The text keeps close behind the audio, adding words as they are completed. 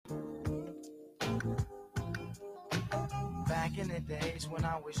Back in the days when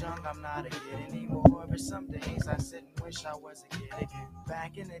I was young, I'm not a kid anymore. But some days I sit and wish I was a kid again.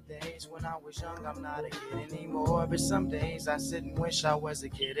 Back in the days when I was young, I'm not a kid anymore. But some days I sit and wish I was a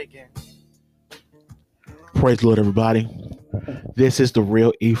kid again. Praise the Lord, everybody. This is the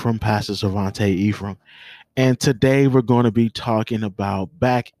real Ephraim, Pastor Savante Ephraim. And today we're going to be talking about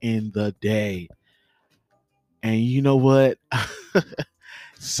back in the day. And you know what?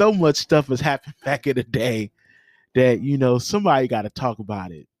 So much stuff has happened back in the day that, somebody got to talk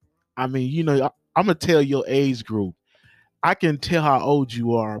about it. I mean, I'm going to tell your age group. I can tell how old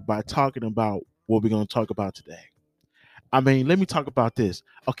you are by talking about what we're going to talk about today. I mean, let me talk about this.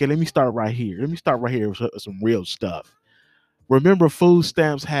 Okay, let me start right here. Let me start right here with some real stuff. Remember, food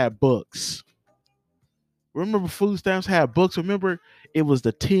stamps had books. Remember, food stamps had books. Remember, it was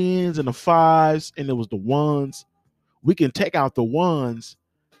the tens and the fives, and it was the ones. We can take out the ones,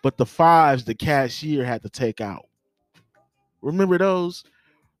 but the fives, the cashier had to take out. Remember those?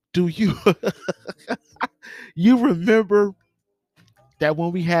 Do you you remember that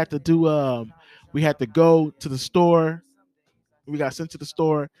when we had to do we had to go to the store, we got sent to the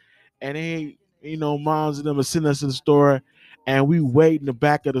store, and they, moms and them are sending us to the store, and we wait in the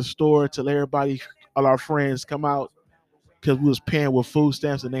back of the store till everybody, all our friends come out because we was paying with food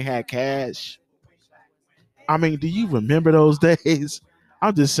stamps and they had cash. I mean, do you remember those days?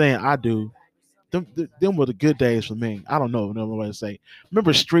 I'm just saying, I do. Them were the good days for me. I don't know what to say.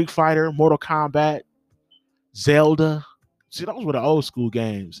 Remember Street Fighter, Mortal Kombat, Zelda? See, those were the old school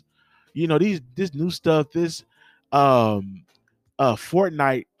games. This new stuff, this um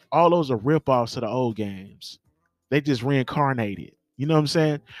Fortnite, all those are rip-offs of the old games. They just reincarnated. You know what I'm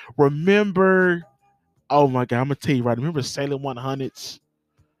saying? Remember, oh my God, I'm gonna tell you right. Remember Salem 100s,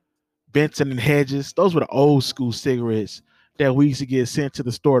 Benson and Hedges? Those were the old school cigarettes that we used to get sent to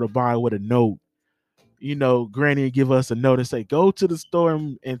the store to buy with a note. Granny would give us a note and say, "Go to the store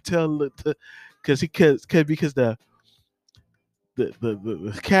and tell it to," because the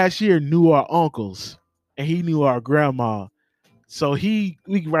cashier knew our uncles and he knew our grandma, so we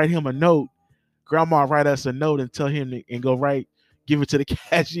could write him a note. Grandma write us a note and tell him and go give it to the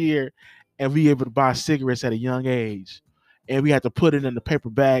cashier, and be able to buy cigarettes at a young age. And we had to put it in the paper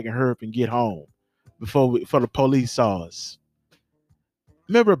bag and hurry up and get home before the police saw us.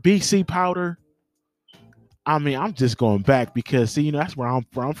 Remember BC powder? I mean, I'm just going back because see, that's where I'm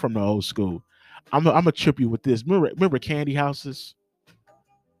from. I'm from the old school. I'm gonna trip you with this. Remember candy houses?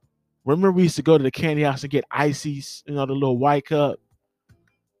 Remember we used to go to the candy house and get ices, the little white cup.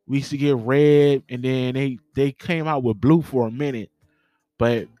 We used to get red, and then they came out with blue for a minute,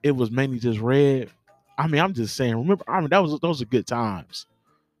 but it was mainly just red. I mean, I'm just saying. Remember, I mean, those are good times.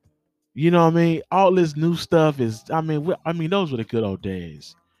 You know what I mean? All this new stuff is. I mean, those were the good old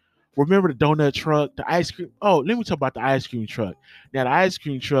days. Remember the donut truck, the ice cream. Oh, let me talk about the ice cream truck. Now, the ice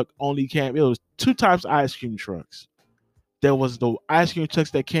cream truck only came. It was two types of ice cream trucks. There was the ice cream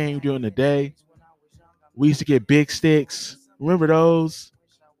trucks that came during the day. We used to get big sticks. Remember those?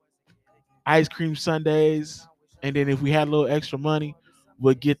 Ice cream sundaes, and then if we had a little extra money,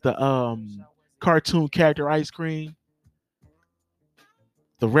 we'd get the cartoon character ice cream.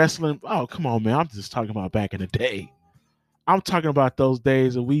 The wrestling. Oh, come on, man! I'm just talking about back in the day. I'm talking about those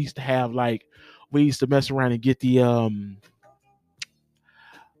days that we used to have we used to mess around and get the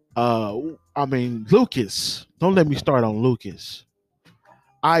uh Lucas. Don't let me start on Lucas.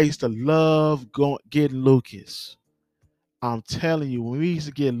 I used to love getting Lucas. I'm telling you, when we used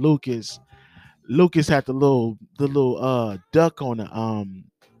to get Lucas, Lucas had the little duck on the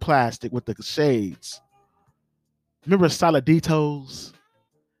plastic with the shades. Remember Saladitos?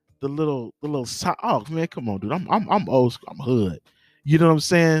 Oh man, come on, dude. I'm old school. I'm hood. You know what I'm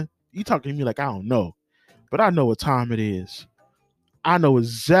saying? You talking to me like I don't know, but I know what time it is. I know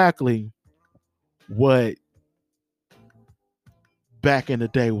exactly what back in the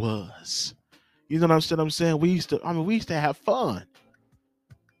day was. You know what I'm saying? We used to have fun.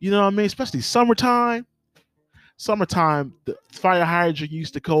 You know what I mean? Especially summertime. Summertime, the fire hydrant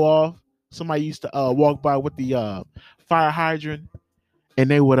used to go off. Somebody used to walk by with the fire hydrant, and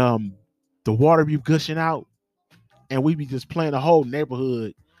they would the water be gushing out, and we'd be just playing. The whole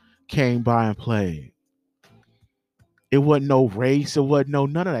neighborhood came by and played. It wasn't no race. It wasn't no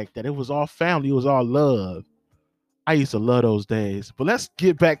none of like that. It was all family. It was all love. I used to love those days. But let's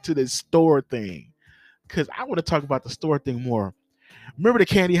get back to this store thing, because I want to talk about the store thing more. Remember the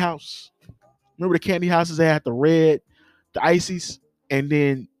candy house? Remember the candy houses? They had the red, the ices, and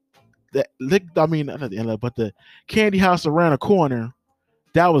then I mean, not the inlet, but the candy house around the corner.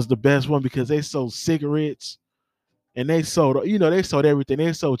 That was the best one because they sold cigarettes. And they sold, they sold everything.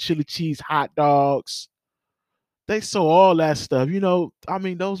 They sold chili cheese, hot dogs. They sold all that stuff. I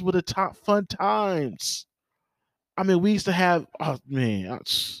mean, those were the top fun times. I mean, we used to have, oh man,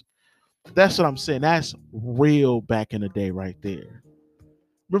 that's what I'm saying. That's real back in the day right there.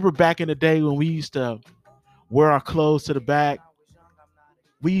 Remember back in the day when we used to wear our clothes to the back?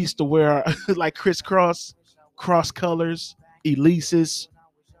 We used to wear like crisscross, cross colors, Elises.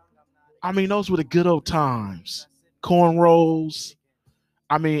 I mean, those were the good old times. Cornrows.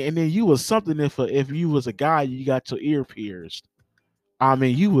 I mean, and then you was something if you was a guy, you got your ear pierced. I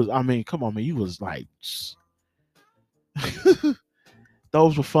mean, come on, man, you was like,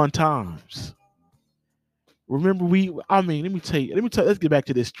 those were fun times. Remember let's get back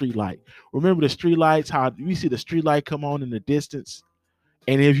to this street light. Remember the street lights, how we see the street light come on in the distance?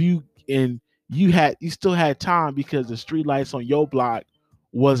 And if you and you still had time because the street lights on your block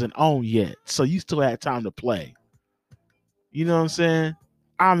wasn't on yet. So you still had time to play. You know what I'm saying?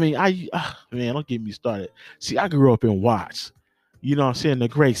 I mean, man, don't get me started. See, I grew up in Watts. You know what I'm saying? The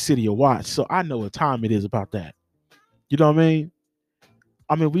great city of Watts. So I know what time it is about that. You know what I mean?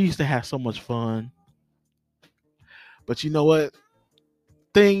 I mean, we used to have so much fun. But you know what?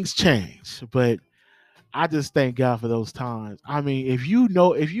 Things change. But I just thank God for those times. I mean, if you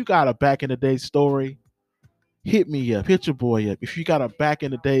got a back in the day story, hit me up, hit your boy up. If you got a back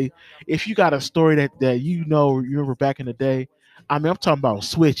in the day, if you got a story that you remember back in the day, I mean, I'm talking about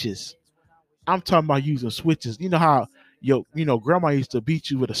switches. I'm talking about using switches. You know how grandma used to beat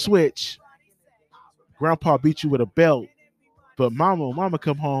you with a switch, grandpa beat you with a belt, but mama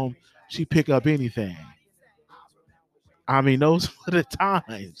come home, she pick up anything. I mean, those were the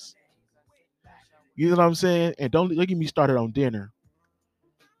times. You know what I'm saying? And don't get me started on dinner.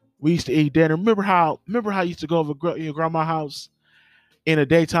 We used to eat dinner. Remember how you used to go over your grandma's house in the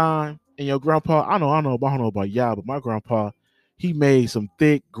daytime and your grandpa, I don't know about y'all, but my grandpa, he made some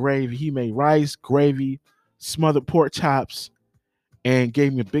thick gravy. He made rice, gravy, smothered pork chops, and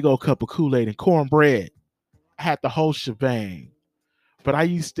gave me a big old cup of Kool-Aid and cornbread. I had the whole shebang. But I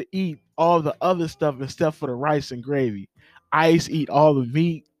used to eat all the other stuff except for the rice and gravy. I used to eat all the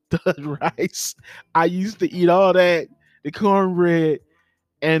meat, the rice. I used to eat all that, the cornbread,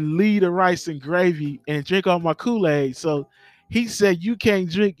 and leave the rice and gravy and drink all my Kool-Aid. So he said you can't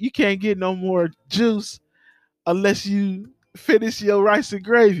get no more juice unless you finish your rice and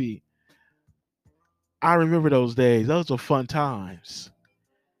gravy. I remember those days. Those were fun times.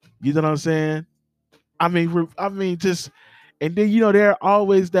 You know what I'm saying? Just and then there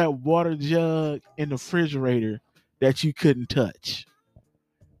always that water jug in the refrigerator that you couldn't touch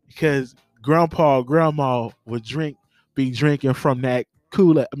because grandpa or grandma would be drinking from that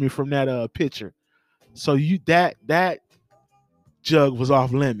cooler. I mean, from that pitcher. So that jug was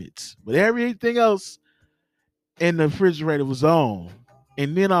off limits, but everything else in the refrigerator was on.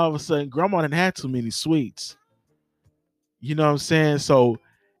 And then all of a sudden, grandma didn't have too many sweets. You know what I'm saying? So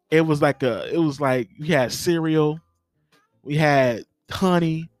it was like we had cereal, we had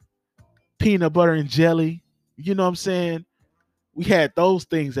honey, peanut butter and jelly. You know what I'm saying? We had those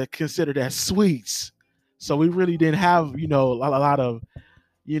things that considered as sweets. So we really didn't have, a lot of,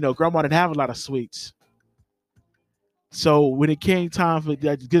 grandma didn't have a lot of sweets. So when it came time for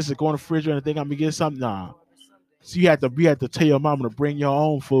that, just to go in the refrigerator and think I'm gonna get something, nah. So you had to tell your mama to bring your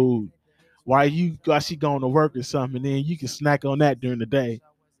own food while she going to work or something, and then you can snack on that during the day.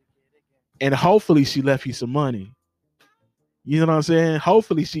 And hopefully she left you some money. You know what I'm saying?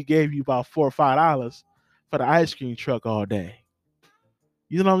 Hopefully she gave you about $4 or $5 for the ice cream truck all day.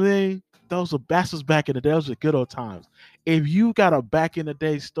 You know what I mean? That was back in the day. Those were good old times. If you got a back in the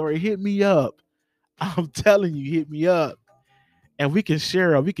day story, hit me up. I'm telling you, hit me up. And we can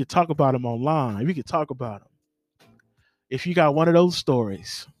share them. We can talk about them online. We can talk about them. If you got one of those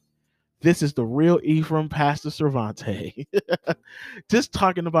stories, this is the real Ephraim Pastor Cervante. Just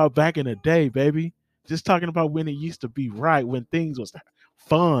talking about back in the day, baby. Just talking about when it used to be right, when things was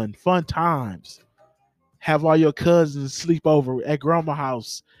fun times. Have all your cousins sleep over at grandma's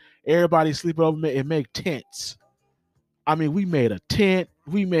house. Everybody sleep over and make tents. I mean, we made a tent.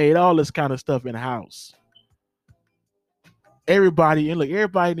 We made all this kind of stuff in the house. Everybody, and look,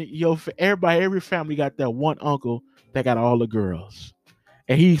 every family got that one uncle that got all the girls.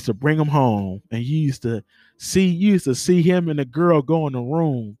 And he used to bring them home. And you used to see him and the girl go in the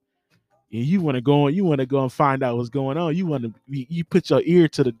room. And you want to go and find out what's going on. You put your ear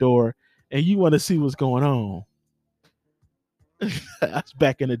to the door and you want to see what's going on. That's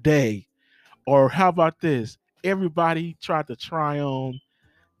back in the day. Or how about this? Everybody tried to try on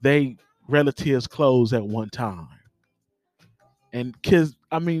they relatives' clothes at one time. And kids,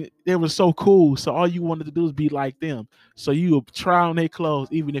 I mean, they were so cool. So all you wanted to do is be like them. So you would try on their clothes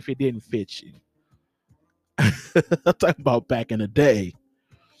even if it didn't fit you. I'm talking about back in the day.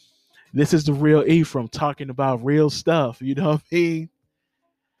 This is the real Ephraim talking about real stuff. You know what I mean?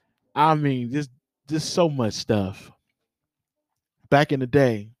 I mean, this so much stuff. Back in the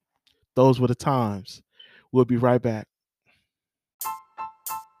day, those were the times. We'll be right back.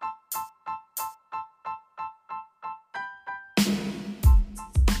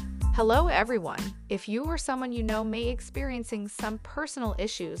 Hello, everyone. If you or someone you know may be experiencing some personal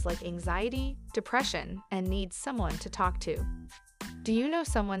issues like anxiety, depression, and needs someone to talk to. Do you know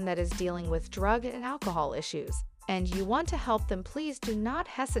someone that is dealing with drug and alcohol issues, and you want to help them? Please do not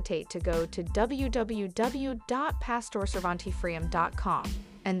hesitate to go to www.pastorcervantefreedom.com,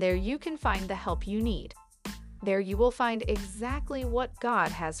 and there you can find the help you need. There you will find exactly what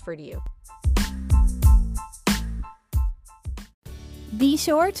God has for you. Be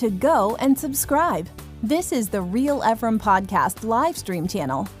sure to go and subscribe. This is the Real Ephraim Podcast live stream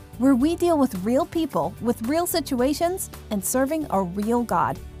channel, where we deal with real people with real situations and serving a real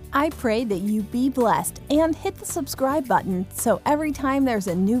God. I pray that you be blessed and hit the subscribe button so every time there's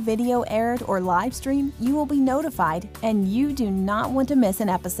a new video aired or live stream, you will be notified and you do not want to miss an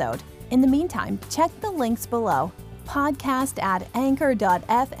episode. In the meantime, check the links below. Podcast at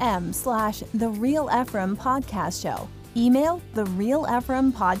anchor.fm/The Real Ephraim Podcast Show. Email the Real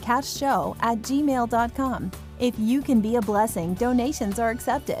Ephraim Podcast Show at gmail.com. If you can be a blessing, donations are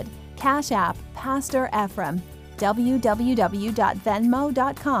accepted. Cash App, Pastor Ephraim.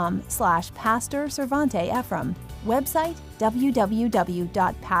 www.venmo.com/Pastor Cervante Ephraim. Website,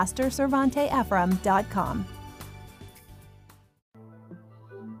 www.pastorcervanteephraim.com.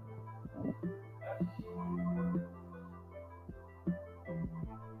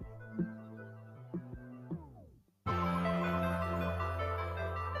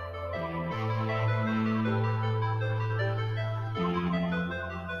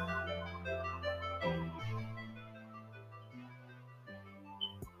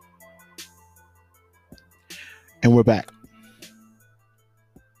 And we're back.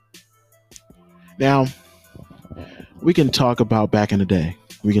 Now, we can talk about back in the day.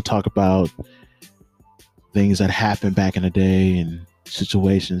 We can talk about things that happened back in the day and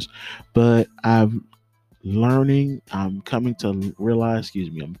situations. But I'm coming to realize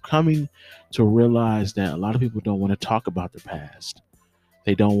that a lot of people don't want to talk about the past.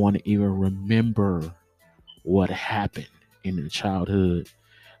 They don't want to even remember what happened in their childhood.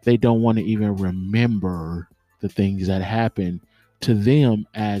 They don't want to even remember the things that happened to them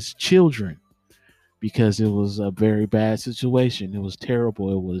as children, because it was a very bad situation. It was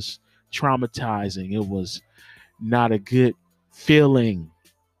terrible. It was traumatizing. It was not a good feeling,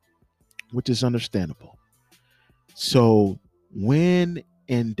 which is understandable. So when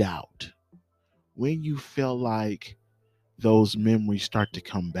in doubt, when you feel like those memories start to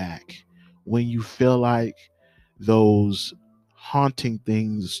come back, when you feel like those haunting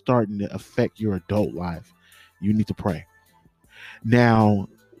things starting to affect your adult life, you need to pray. Now,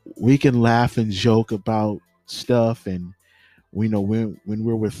 we can laugh and joke about stuff, and we know when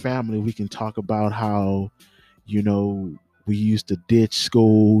we're with family, we can talk about how, we used to ditch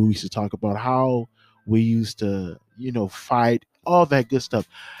school. We used to talk about how we used to, fight, all that good stuff.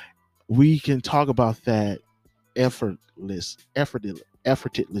 We can talk about that effortlessly,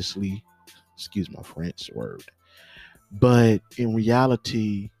 excuse my French word. But in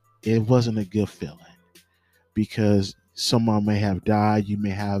reality, it wasn't a good feeling, because someone may have died. You may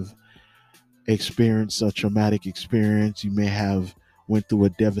have experienced a traumatic experience. You may have went through a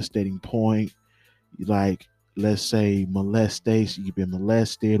devastating point, like, let's say, molestation. You've been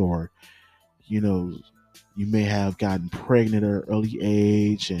molested, or you may have gotten pregnant at an early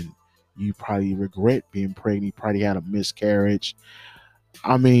age, and you probably regret being pregnant. You probably had a miscarriage.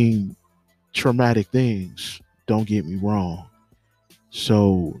 I mean, traumatic things, don't get me wrong.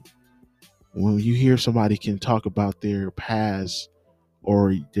 So when you hear somebody can talk about their past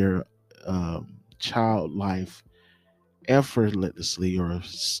or their child life effortlessly, or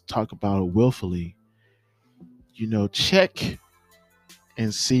talk about it willfully, check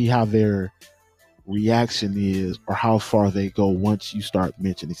and see how their reaction is, or how far they go once you start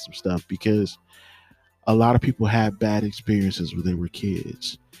mentioning some stuff, because a lot of people had bad experiences when they were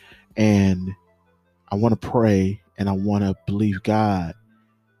kids. And I want to pray, and I want to believe God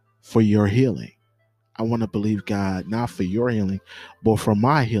for your healing. I want to believe God not for your healing, but for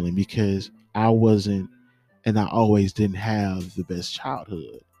my healing, because I wasn't, and I always didn't have the best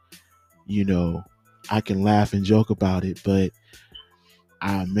childhood. I can laugh and joke about it, but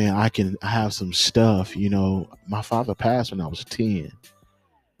I have some stuff. My father passed when I was 10.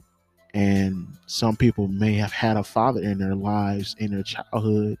 And some people may have had a father in their lives, in their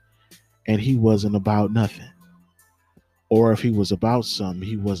childhood, and he wasn't about nothing. Or if he was about something,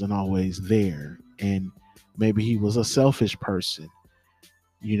 he wasn't always there. And maybe he was a selfish person,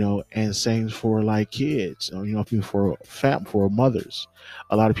 and same for like kids, for mothers.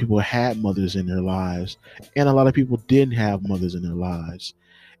 A lot of people had mothers in their lives, and a lot of people didn't have mothers in their lives.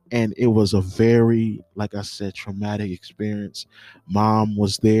 And it was a very, like I said, traumatic experience. Mom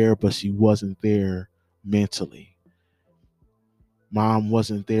was there, but she wasn't there mentally. Mom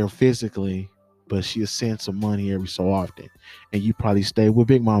wasn't there physically, but she'll send some money every so often. And you probably stay with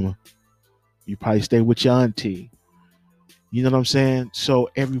Big Mama. You probably stay with your auntie. You know what I'm saying? So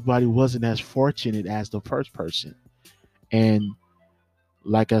everybody wasn't as fortunate as the first person. And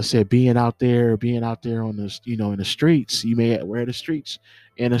like I said, being out there on the, in the streets, you may wear the streets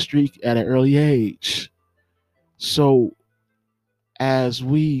in the street at an early age. So as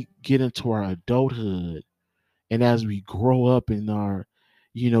we get into our adulthood and as we grow up in our,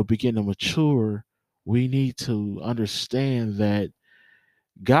 begin to mature, we need to understand that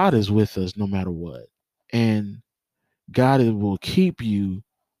God is with us no matter what. And God will keep you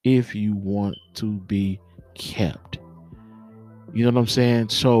if you want to be kept. You know what I'm saying?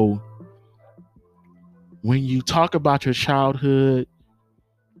 So when you talk about your childhood,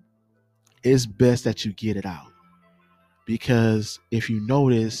 it's best that you get it out. Because if you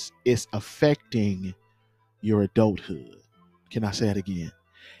notice, it's affecting your adulthood. Can I say it again?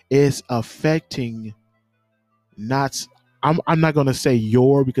 It's affecting I'm not going to say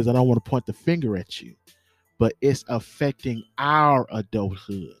your, because I don't want to point the finger at you, but it's affecting our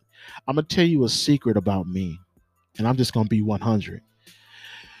adulthood. I'm going to tell you a secret about me, and I'm just going to be 100.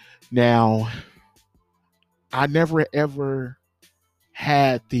 Now, I never ever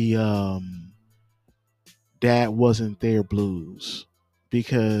had the dad wasn't there blues,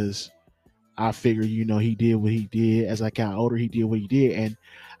 because I figured, he did what he did. As I got older, he did what he did. And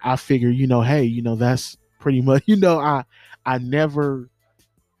I figured, hey, that's pretty much, I never,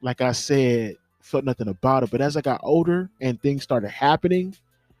 like I said, felt nothing about it. But as I got older and things started happening,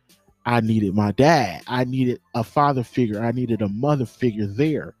 I needed my dad. I needed a father figure. I needed a mother figure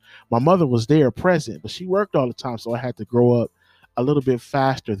there. My mother was there present, but she worked all the time. So I had to grow up a little bit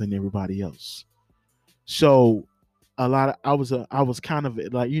faster than everybody else. So I was kind of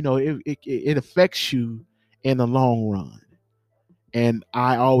like, it affects you in the long run. And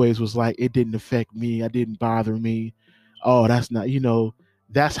I always was like, it didn't affect me. It didn't bother me. Oh, that's not,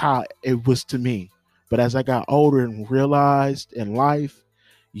 that's how it was to me. But as I got older and realized in life,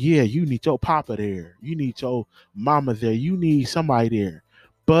 yeah, you need your papa there. You need your mama there. You need somebody there.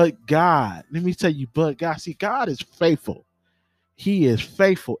 But God, let me tell you, but God, see, God is faithful. He is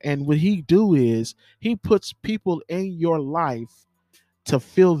faithful. And what he do is he puts people in your life to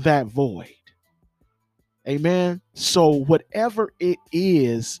fill that void. Amen. So whatever it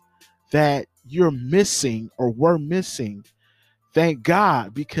is that you're missing or were missing, thank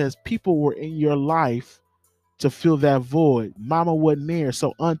God, because people were in your life to fill that void. Mama wasn't there,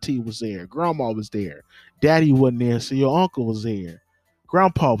 so auntie was there. Grandma was there. Daddy wasn't there, so your uncle was there.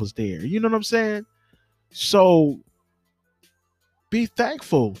 Grandpa was there. You know what I'm saying? So be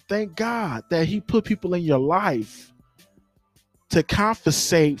thankful. Thank God that he put people in your life to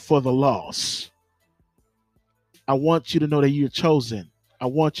compensate for the loss. I want you to know that you're chosen. I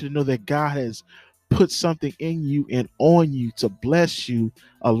want you to know that God has put something in you and on you to bless you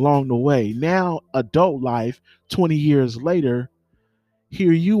along the way. Now, adult life, 20 years later,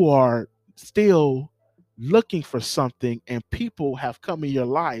 here you are still looking for something, and people have come in your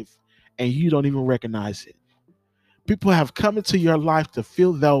life and you don't even recognize it. People have come into your life to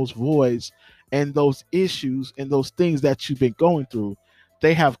fill those voids and those issues and those things that you've been going through.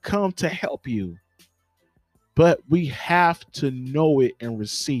 They have come to help you. But we have to know it and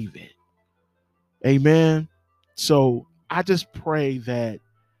receive it. Amen. So I just pray that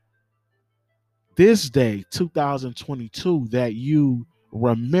this day, 2022, that you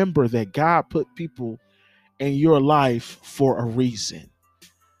remember that God put people in your life for a reason.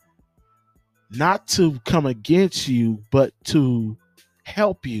 Not to come against you, but to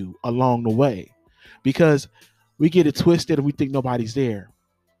help you along the way. Because we get it twisted and we think nobody's there.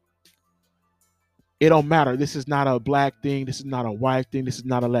 It don't matter. This is not a black thing. This is not a white thing. This is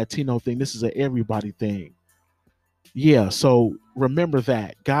not a Latino thing. This is an everybody thing. Yeah. So remember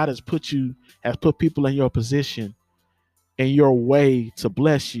that God has put people in your position, in your way, to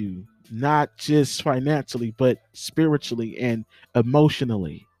bless you, not just financially, but spiritually and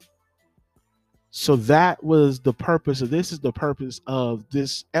emotionally. So that was the purpose of this is the purpose of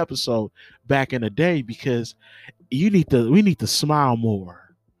this episode back in the day, because we need to smile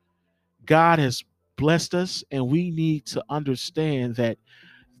more. God has blessed us, and we need to understand that,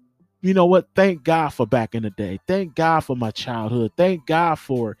 you know what? Thank God for back in the day. Thank God for my childhood. Thank God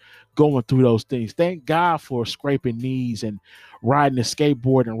for going through those things. Thank God for scraping knees and riding a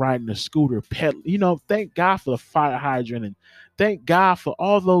skateboard and riding a scooter, thank God for the fire hydrant, and thank God for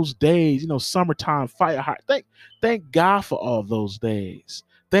all those days, summertime fire hydrant. Thank God for all those days.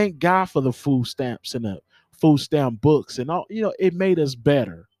 Thank God for the food stamps and the food stamp books and all, it made us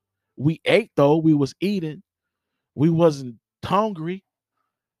better. We ate though, we was eating. We wasn't hungry.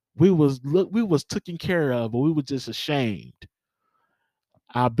 We was taken care of, but we were just ashamed.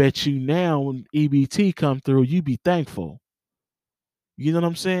 I bet you now when EBT come through, you be thankful. You know what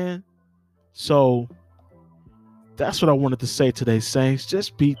I'm saying? So that's what I wanted to say today, Saints.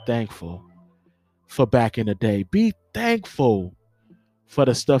 Just be thankful for back in the day. Be thankful for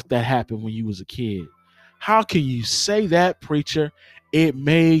the stuff that happened when you was a kid. How can you say that, preacher? It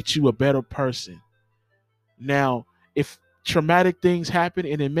made you a better person. Now, if traumatic things happen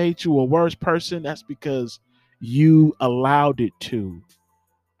and it made you a worse person, that's because you allowed it to.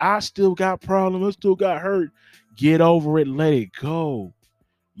 I still got problems. I still got hurt. Get over it. Let it go.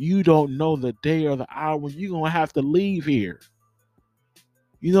 You don't know the day or the hour when you're going to have to leave here.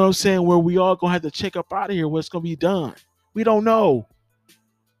 You know what I'm saying? Where we all going to have to check up out of here. What's going to be done. We don't know.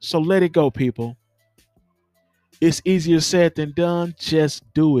 So let it go, people. It's easier said than done. Just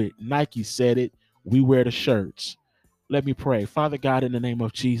do it. Nike said it. We wear the shirts. Let me pray. Father God, in the name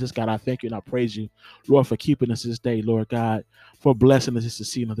of Jesus, God, I thank you and I praise you, Lord, for keeping us this day, Lord God, for blessing us to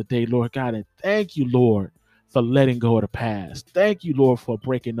see another day, Lord God. And thank you, Lord, for letting go of the past. Thank you, Lord, for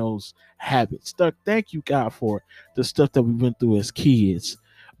breaking those habits. Thank you, God, for the stuff that we went through as kids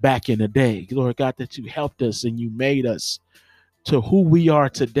back in the day. Lord God, that you helped us and you made us to who we are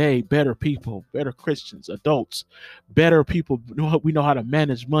today, better people, better Christians, adults, better people. We know how to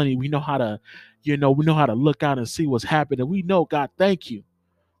manage money. We know how to, we know how to look out and see what's happening. We know, God, thank you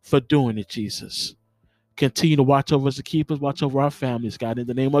for doing it, Jesus. Continue to watch over us, to keep us, watch over our families, God, in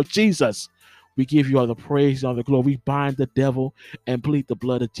the name of Jesus. We give you all the praise and all the glory. We bind the devil and plead the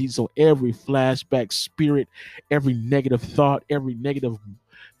blood of Jesus on every flashback spirit, every negative thought, every negative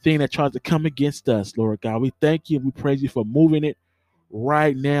thing that tries to come against us, Lord God. We thank you and we praise you for moving it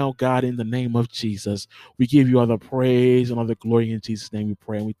right now, God, in the name of Jesus. We give you all the praise and all the glory in Jesus' name we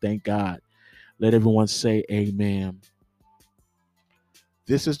pray and we thank God. Let everyone say amen.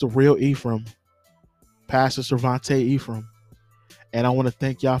 This is the real Ephraim, Pastor Cervante Ephraim. And I want to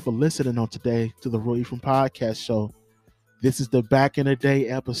thank y'all for listening on today to the Real Ephraim Podcast Show. This is the Back in the Day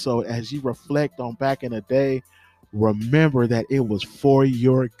episode. As you reflect on back in the day, remember that it was for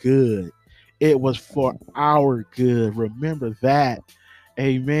your good. It was for our good. Remember that.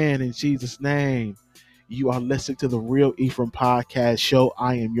 Amen. In Jesus' name. You are listening to the Real Ephraim Podcast Show.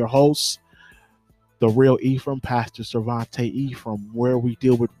 I am your host, the Real Ephraim, Pastor Cervante Ephraim, where we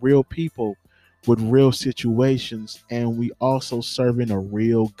deal with real people, with real situations, and we also serving a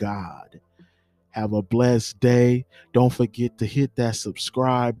real God. Have a blessed day. Don't forget to hit that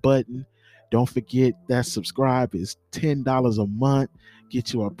subscribe button. Don't forget that subscribe is $10 a month.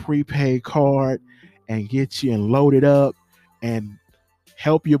 Get you a prepaid card and get you and load it up and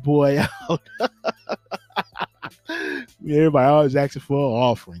help your boy out. Everybody always asking for an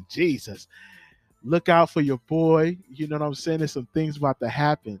offering. Jesus. Look out for your boy. You know what I'm saying? There's some things about to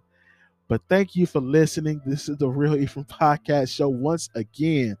happen. But thank you for listening. This is the Real Ephraim Podcast Show. Once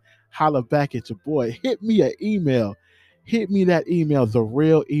again, holla back at your boy. Hit me an email. Hit me that email, the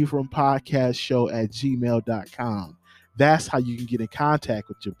Real Ephraim Podcast Show @gmail.com. That's how you can get in contact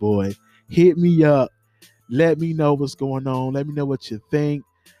with your boy. Hit me up. Let me know what's going on. Let me know what you think.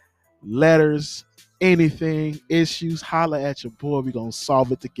 Letters, anything, issues, holla at your boy. We're going to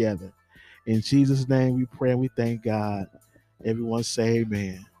solve it together. In Jesus' name we pray and we thank God. Everyone say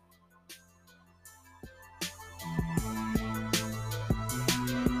amen.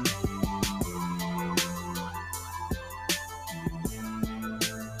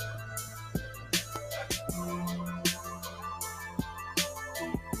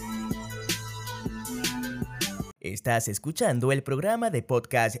 Estás escuchando el programa de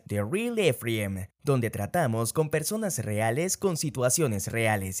podcast The Real Ephraim, donde tratamos con personas reales con situaciones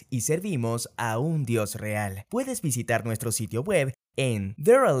reales y servimos a un Dios real. Puedes visitar nuestro sitio web en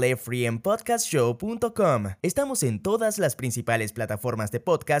TheRealFreeMPodcastShow.com. Estamos en todas las principales plataformas de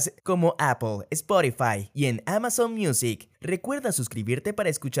podcast como Apple, Spotify y en Amazon Music. Recuerda suscribirte para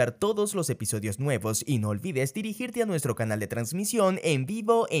escuchar todos los episodios nuevos y no olvides dirigirte a nuestro canal de transmisión en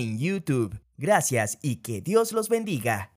vivo en YouTube. Gracias y que Dios los bendiga.